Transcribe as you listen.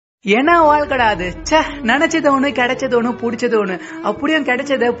ஏன்னா வாழ்க்கடா அது. ச்சே, நினைச்சது ஒண்ணு, கிடைச்சது ஒண்ணு, புடிச்சது ஒண்ணு. அப்படியும்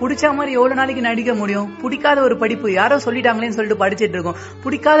கிடைச்சத புடிச்ச மாதிரி எவ்வளவு நாளைக்கு நடிக்க முடியும்? பிடிக்காத ஒரு படிப்பு யாரோ சொல்லிட்டாங்களேன்னு சொல்லிட்டு படிச்சிட்டு இருக்கோம்.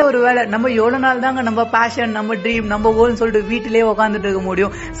 பிடிக்காத ஒரு வேலை நம்ம எவ்வளவு நாள் தாங்க நம்ம பேஷன், நம்ம ட்ரீம், நம்ம கோல்னு சொல்லிட்டு வீட்டிலேயே உட்காந்துட்டு இருக்க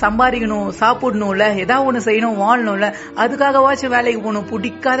முடியும்? சம்பாதிக்கணும், சாப்பிடணும்ல, ஏதாவது ஒண்ணு செய்யணும், வாழணும்ல, அதுக்காகவாச்சும் வேலைக்கு போகணும்.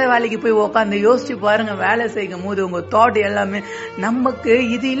 பிடிக்காத வேலைக்கு போய் உட்காந்து யோசிச்சு பாருங்க. வேலை செய்யும் போது உங்க தாட் எல்லாமே நமக்கு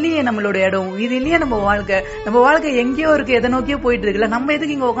இது இல்லையே, நம்மளோட இடம் இது இல்லையே, நம்ம வாழ்க்கை எங்கேயோ இருக்கு, எதை நோக்கியோ போயிட்டு இருக்குல்ல, நம்ம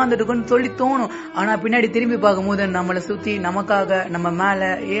எதுக்கு இங்க உட்காந்து சொல்லி தோணும். ஆனா பின்னாடி திரும்பி பார்க்கும்போது நம்மளை சுத்தி நமக்காக நம்ம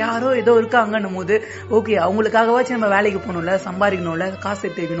மேல யாரோ ஏதோ இருக்காங்கன்னும் போது ஓகே, அவங்களுக்காகவாச்சும் நம்ம வேலைக்கு போகணும்ல, சம்பாதிக்கணும்ல, காசு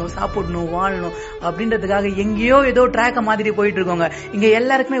எடுத்து வைக்கணும், சாப்பிடணும், வாழணும் அப்படின்றதுக்காக எங்கேயோ ஏதோ ட்ராக்க மாதிரி போயிட்டு இருக்கோங்க. இங்க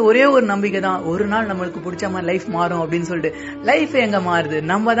எல்லாருக்குமே ஒரே ஒரு நம்பிக்கை தான், ஒரு நாள் நம்மளுக்கு பிடிச்ச மாதிரி லைஃப் மாறும் அப்படின்னு சொல்லிட்டு. லைஃப் எங்க மாறுது?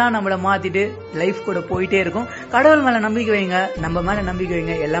 நம்ம தான் நம்மளை மாத்திட்டு லைஃப் கூட போயிட்டே இருக்கும். கடவுள் மேல நம்பிக்கை வைங்க, நம்ம மேல நம்பிக்கை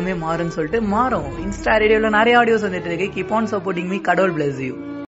வைங்க, எல்லாமே மாறும்னு சொல்லிட்டு மாறும். இன்ஸ்டா ரேடியோல நிறைய ஆடியோஸ் வந்துட்டு இருக்கு. Keep on supporting me. கடவுள் பிளஸ் யூ.